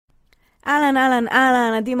אהלן, אהלן,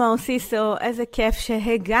 אהלן, עדי מאוסיסו, איזה כיף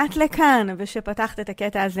שהגעת לכאן ושפתחת את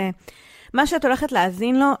הקטע הזה. מה שאת הולכת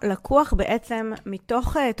להאזין לו לקוח בעצם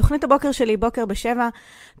מתוך תוכנית הבוקר שלי, בוקר בשבע,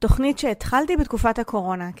 תוכנית שהתחלתי בתקופת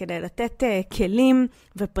הקורונה כדי לתת כלים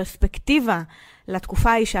ופרספקטיבה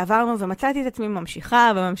לתקופה ההיא שעברנו, ומצאתי את עצמי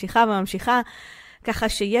ממשיכה וממשיכה וממשיכה, ככה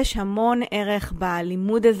שיש המון ערך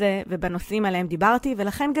בלימוד הזה ובנושאים עליהם דיברתי,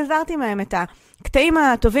 ולכן גזרתי מהם את הקטעים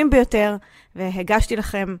הטובים ביותר והגשתי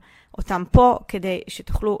לכם אותם פה כדי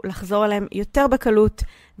שתוכלו לחזור אליהם יותר בקלות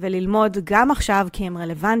וללמוד גם עכשיו כי הם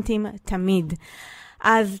רלוונטיים תמיד.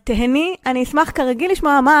 אז תהני, אני אשמח כרגיל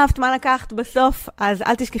לשמוע מה אהבת, מה לקחת בסוף, אז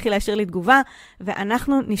אל תשכחי להשאיר לי תגובה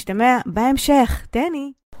ואנחנו נשתמע בהמשך.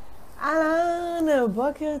 תהני. אהלן,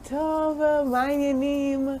 בוקר טוב, מה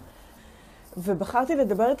העניינים? ובחרתי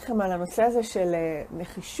לדבר איתכם על הנושא הזה של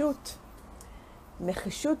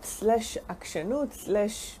נחישות סלש עקשנות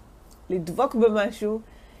סלש לדבוק במשהו,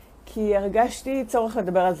 כי הרגשתי צורך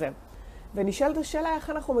לדבר על זה. ונשאלת השאלה איך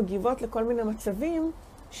אנחנו מגיבות לכל מיני מצבים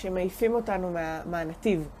שמעיפים אותנו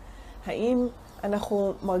מהנתיב. האם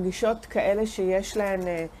אנחנו מרגישות כאלה שיש להן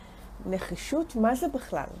נחישות? מה זה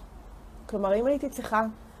בכלל? כלומר, אם הייתי צריכה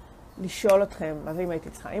לשאול אתכם,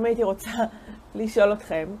 אם הייתי רוצה לשאול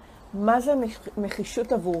אתכם, מה זה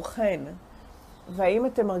נחישות עבורכן? והאם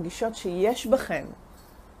אתן מרגישות שיש בכן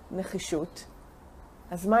נחישות?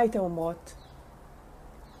 אז מה הייתם אומרות?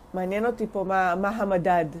 מעניין אותי פה מה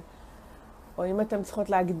המדד. או אם אתן צריכות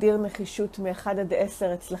להגדיר נחישות מ-1 עד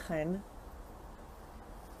 10 אצלכן,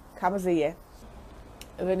 כמה זה יהיה?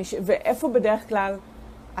 ואיפה בדרך כלל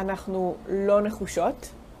אנחנו לא נחושות?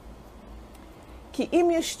 כי אם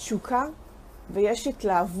יש תשוקה ויש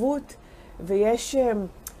התלהבות ויש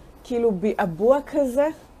כאילו ביאבוע כזה,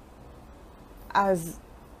 אז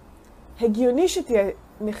הגיוני שתהיה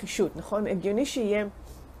נחישות, נכון? הגיוני שיהיה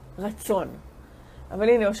רצון. אבל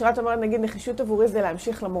הנה, אושרת אומרת, נגיד, נחישות עבורי זה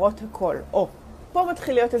להמשיך למרות הכל. פה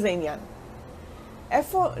מתחיל להיות איזה עניין.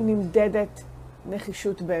 איפה נמדדת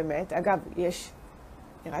נחישות באמת? אגב,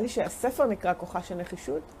 נראה לי שהספר נקרא כוחה של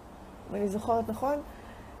נחישות, אם אני זוכרת נכון.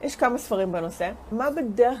 יש כמה ספרים בנושא. מה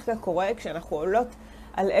בדרך כלל קורה כשאנחנו עולות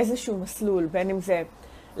על איזשהו מסלול, בין אם זה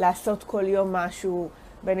לעשות כל יום משהו,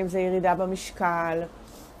 בין אם זה ירידה במשקל,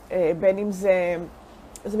 בין אם זה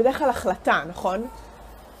בדרך כלל החלטה, נכון?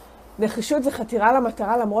 נחישות זה חתירה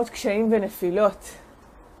למטרה למרות קשיים ונפילות.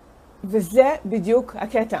 וזה בדיוק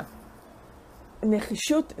הקטע.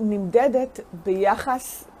 נחישות נמדדת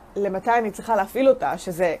ביחס למתי אני צריכה להפעיל אותה,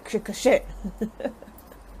 שזה כשקשה.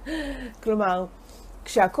 כלומר,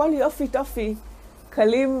 כשהכל יופי טופי,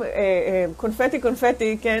 קלים,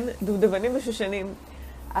 קונפטי, כן? דובדבנים ושושנים,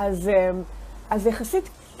 אז יחסית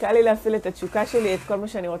קל לי להפעיל את התשוקה שלי, את כל מה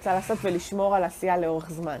שאני רוצה לעשות ולשמור על עשייה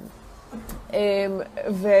לאורך זמן.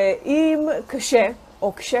 ואם קשה,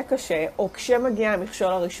 או כשקשה, או כשמגיע המכשול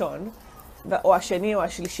הראשון, או השני או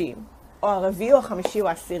השלישי, או הרביעי או החמישי או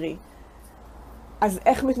העשירי, אז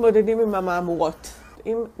איך מתמודדים עם המהמורות?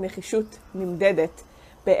 אם נחישות נמדדת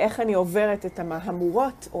באיך אני עוברת את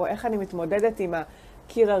המהמורות, או איך אני מתמודדת עם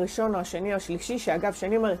הקיר הראשון או השני או השלישי, שאגב,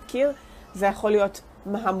 שאני אומרת קיר, זה יכול להיות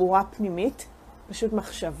מהמורה פנימית, פשוט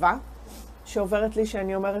מחשבה שעוברת לי,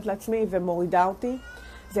 שאני אומרת לעצמי ומורידה אותי.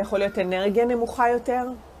 זה יכול להיות אנרגיה נמוכה יותר,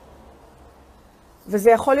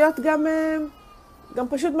 וזה יכול להיות גם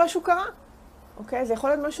פשוט משהו קרה, אוקיי? זה יכול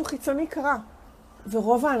להיות משהו חיצוני קרה.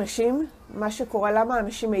 ורוב האנשים, מה שקורה, למה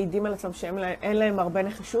האנשים מעידים על עצמם שאין להם הרבה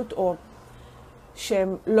נחישות, או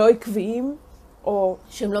שהם לא עקביים, או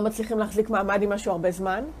שהם לא מצליחים להחזיק מעמד עם משהו הרבה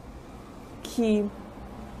זמן, כי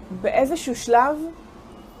באיזשהו שלב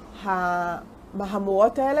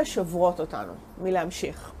המהמורות האלה שוברות אותנו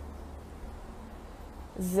מלהמשיך.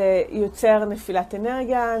 זה יוצר נפילת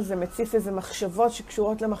אנרגיה, זה מציף איזה מחשבות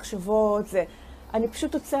שקשורות למחשבות, אני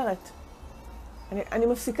פשוט עוצרת. אני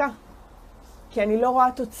מפסיקה. כי אני לא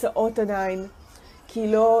רואה תוצאות עדיין,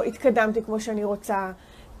 כי לא התקדמתי כמו שאני רוצה,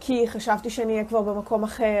 כי חשבתי שאני אהיה כבר במקום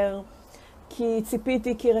אחר, כי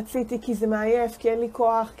ציפיתי, כי רציתי, כי זה מעייף, כי אין לי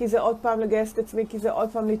כוח, כי זה עוד פעם לגייס את עצמי, כי זה עוד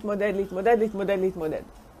פעם להתמודד.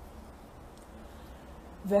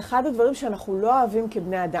 ואחד הדברים שאנחנו לא אוהבים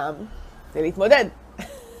כבני אדם, זה להתמודד.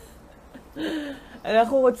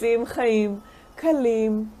 אנחנו רוצים חיים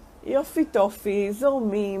קלים, יופי טופי,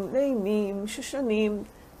 זורמים, נעימים, שושנים,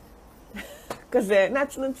 כזה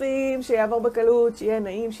נצנצים, שיעבור בקלות, שיהיה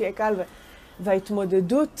נעים, שיהיה קל.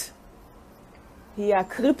 וההתמודדות היא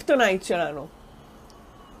הקריפטונייט שלנו.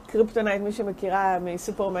 קריפטונייט, מי שמכירה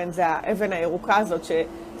מסופרמן, זה האבן הירוקה הזאת,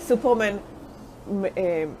 שסופרמן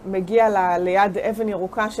מגיע ליד אבן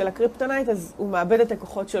ירוקה של הקריפטונייט, אז הוא מאבד את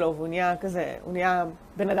הכוחות שלו, והוא נהיה כזה, הוא נהיה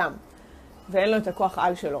בן אדם, ואין לו את הכוח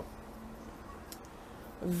על שלו.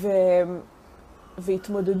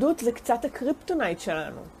 והתמודדות זה קצת הקריפטונייט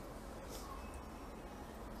שלנו.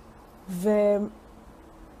 ובא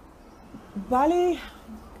לי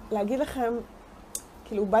להגיד לכם,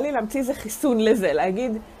 כאילו בא לי להמציא איזה חיסון לזה,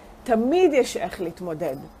 להגיד, תמיד יש איך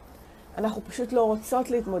להתמודד. אנחנו פשוט לא רוצות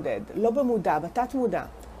להתמודד, לא במודע, בתת מודע.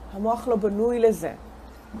 המוח לא בנוי לזה.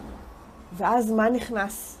 ואז מה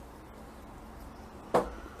נכנס?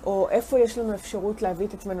 או איפה יש לנו אפשרות להביא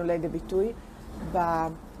את עצמנו לידי ביטוי?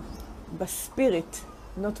 בספיריט,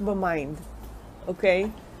 not במיינד, אוקיי?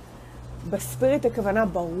 בספיריט הכוונה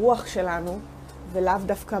ברוח שלנו, ולאו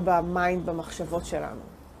דווקא במיינד, במחשבות שלנו.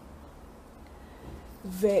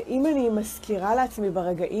 ואם אני מזכירה לעצמי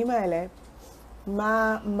ברגעים האלה,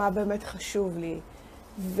 מה באמת חשוב לי,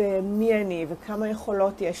 ומי אני, וכמה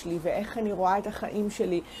יכולות יש לי, ואיך אני רואה את החיים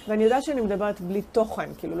שלי, ואני יודעת שאני מדברת בלי תוכן,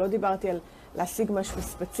 כאילו לא דיברתי על להשיג משהו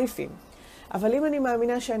ספציפי, אבל אם אני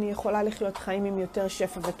מאמינה שאני יכולה לחיות חיים עם יותר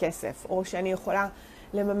שפע וכסף, או שאני יכולה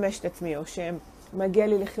לממש את עצמי, או שמגיע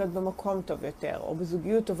לי לחיות במקום טוב יותר, או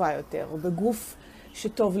בזוגיות טובה יותר, או בגוף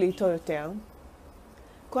שטוב לי איתו יותר,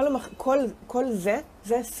 כל זה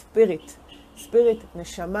ספיריט. ספיריט,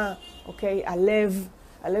 נשמה, אוקיי?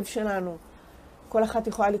 הלב שלנו. כל אחת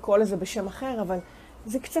יכולה לקרוא לזה בשם אחר, אבל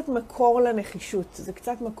זה קצת מקור לנחישות. זה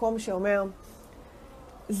קצת מקום שאומר,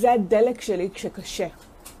 זה הדלק שלי כשקשה.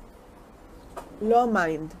 לא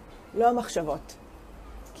המיינד, לא המחשבות.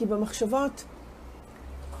 כי במחשבות,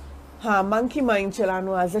 המנקי מיינד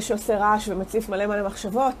שלנו, הזה שעושה רעש ומציף מלא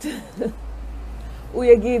מחשבות, הוא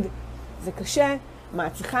יגיד, זה קשה, מה,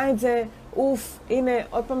 את צריכה את זה? אוף, הנה,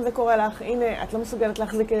 עוד פעם זה קורה לך, הנה, את לא מסוגלת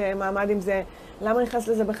להחזיק מעמד עם זה, למה נכנס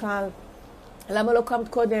לזה בכלל? למה לא קמת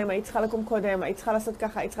קודם? היית צריכה לקום קודם, היית צריכה לעשות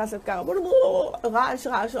ככה, היית צריכה לעשות ככה, רעש,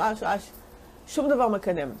 רעש, רעש, רעש. שום דבר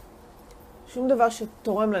מקדם. שום דבר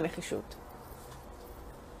שתורם לנחישות.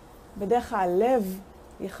 בדרך כלל הלב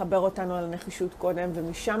יחבר אותנו על הנחישות קודם,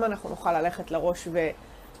 ומשם אנחנו נוכל ללכת לראש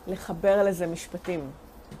ולחבר לזה משפטים.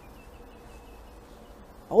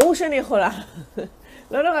 ברור שאני יכולה.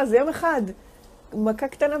 לא נורא, זה יום אחד. מכה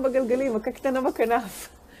קטנה בגלגלים, מכה קטנה בכנף.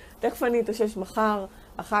 תכף אני אתאושש מחר,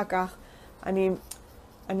 אחר כך. אני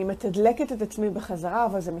מתדלקת את עצמי בחזרה,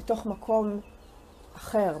 אבל זה מתוך מקום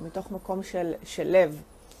אחר, מתוך מקום של לב,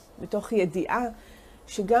 מתוך ידיעה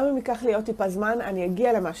שגם אם ייקח לי עוד טיפה זמן, אני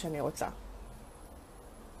אגיע למה שאני רוצה.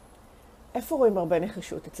 איפה רואים הרבה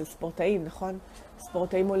נחישות? אצל ספורטאים, נכון?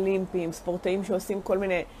 ספורטאים אולימפיים, ספורטאים שעושים כל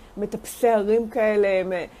מיני מטפסי הרים כאלה,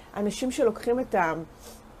 אנשים שלוקחים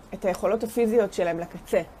את היכולות הפיזיות שלהם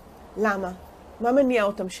לקצה. למה? מה מניע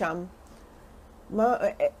אותם שם?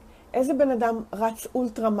 איזה בן אדם רץ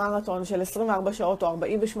אולטרה מרתון של 24 שעות או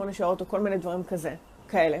 48 שעות או כל מיני דברים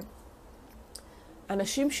כאלה?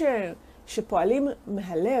 אנשים שפועלים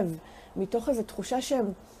מהלב, מתוך איזו תחושה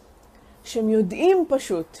שהם יודעים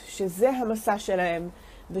פשוט שזה המסע שלהם,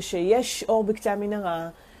 ושיש אור בקצה המנהרה,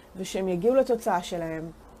 ושהם יגיעו לתוצאה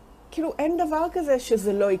שלהם. כאילו אין דבר כזה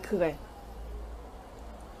שזה לא יקרה.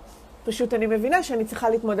 פשוט אני מבינה שאני צריכה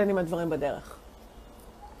להתמודד עם הדברים בדרך.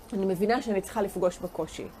 אני מבינה שאני צריכה לפגוש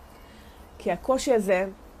בקושי. כי הקושי הזה,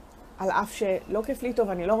 על אף שלא כיף לי איתו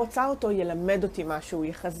ואני לא רוצה אותו, ילמד אותי משהו,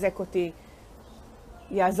 יחזק אותי,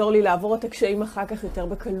 יעזור לי לעבור את הקשיים אחר כך יותר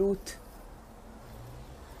בקלות.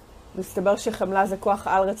 מסתבר שחמלה זה כוח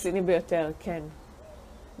על רציני ביותר, כן,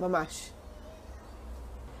 ממש.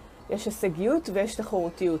 יש הישגיות ויש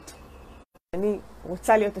תחרותיות. אני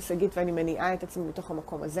רוצה להיות הישגית ואני מניעה את עצמי מתוך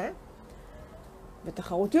המקום הזה,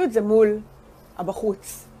 ותחרותיות זה מול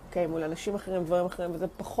הבחוץ, אוקיי, מול אנשים אחרים, דברים אחרים, וזה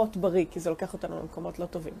פחות בריא, כי זה לוקח אותנו למקומות לא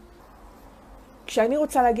טובים. כשאני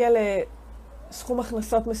רוצה להגיע לסכום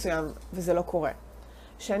הכנסות מסוים, וזה לא קורה.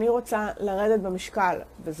 כשאני רוצה לרדת במשקל,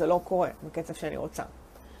 וזה לא קורה בקצב שאני רוצה.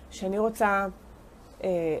 שאני רוצה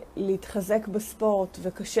להתחזק בספורט,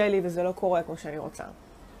 וקשה לי, וזה לא קורה כמו שאני רוצה.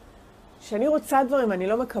 שאני רוצה דברים, אני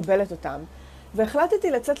לא מקבלת אותם.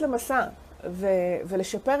 והחלטתי לצאת למסע,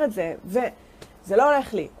 ולשפר את זה, וזה לא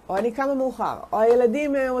הולך לי, או אני קמה מאוחר, או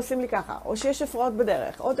הילדים עושים לי ככה, או שיש הפרעות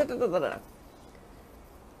בדרך, או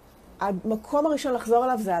המקום הראשון לחזור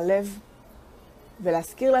אליו זה הלב,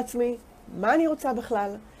 ולהזכיר לעצמי מה אני רוצה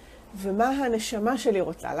בכלל, ומה הנשמה שלי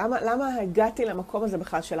רוצה. למה הגעתי למקום הזה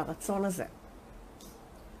בכלל של הרצון הזה?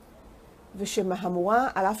 ושמהמורה,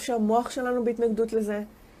 על אף שהמוח שלנו בהתנגדות לזה,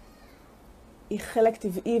 היא חלק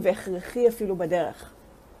טבעי והכרחי אפילו בדרך.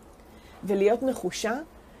 ולהיות נחושה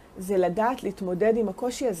זה לדעת להתמודד עם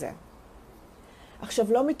הקושי הזה.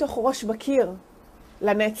 עכשיו, לא מתוך ראש בקיר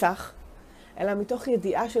לנצח, אלא מתוך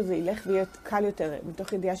ידיעה שזה ילך ויהיה קל יותר,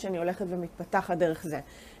 מתוך ידיעה שאני הולכת ומתפתחת דרך זה,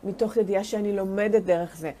 מתוך ידיעה שאני לומדת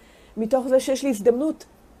דרך זה, מתוך זה שיש לי הזדמנות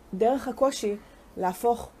דרך הקושי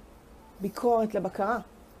להפוך ביקורת לבקרה.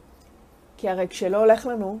 כי הרי כשלא הולך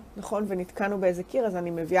לנו, נכון, ונתקענו באיזה קיר, אז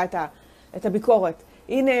אני מביאה את הביקורת.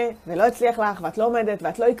 הנה, ולא הצליח לך, ואת לא עומדת,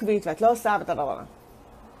 ואת לא עקבית, ואת לא עושה, ואתה לא...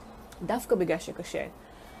 דווקא בגלל שקשה.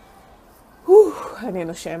 אני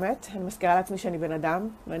נושמת, אני מזכירה לעצמי שאני בן אדם,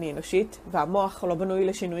 ואני אנושית, והמוח לא בנוי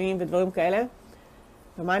לשינויים ודברים כאלה.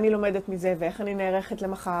 ומה אני לומדת מזה, ואיך אני נערכת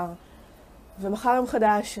למחר. ומחר יום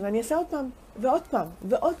חדש, ואני אעשה עוד פעם, ועוד פעם,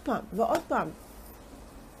 ועוד פעם, ועוד פעם.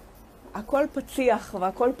 הכל פציח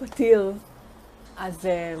והכל פתיר. אז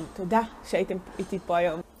תודה שהייתם איתי פה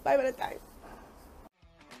היום. ביי בינתיים.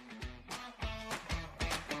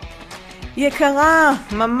 יקרה,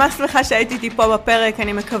 ממש שמחה שהייתי איתי פה בפרק.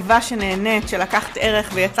 אני מקווה שנהנית, שלקחת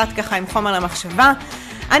ערך ויצאת ככה עם חומר למחשבה.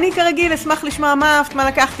 אני כרגיל אשמח לשמוע מה אהבת, מה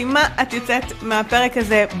לקחתי, מה את יוצאת מהפרק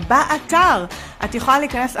הזה באתר. את יכולה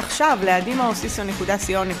להיכנס עכשיו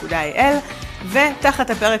ל-adimaosiso.co.il ותחת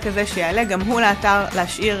הפרק הזה שיעלה גם הוא לאתר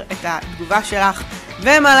להשאיר את התגובה שלך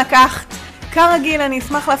ומה לקחת. כרגיל אני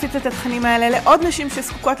אשמח להפיץ את התכנים האלה לעוד נשים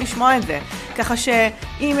שזקוקות לשמוע את זה. ככה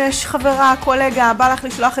שאם יש חברה, קולגה, בא לך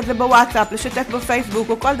לשלוח את זה בוואטסאפ, לשתף בפייסבוק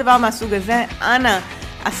או כל דבר מהסוג הזה, אנא,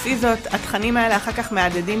 עשי זאת. התכנים האלה אחר כך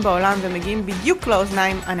מעדדים בעולם ומגיעים בדיוק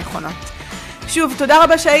לאוזניים הנכונות. שוב, תודה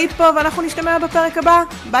רבה שהיית פה ואנחנו נשתמע בפרק הבא.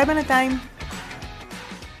 ביי בינתיים.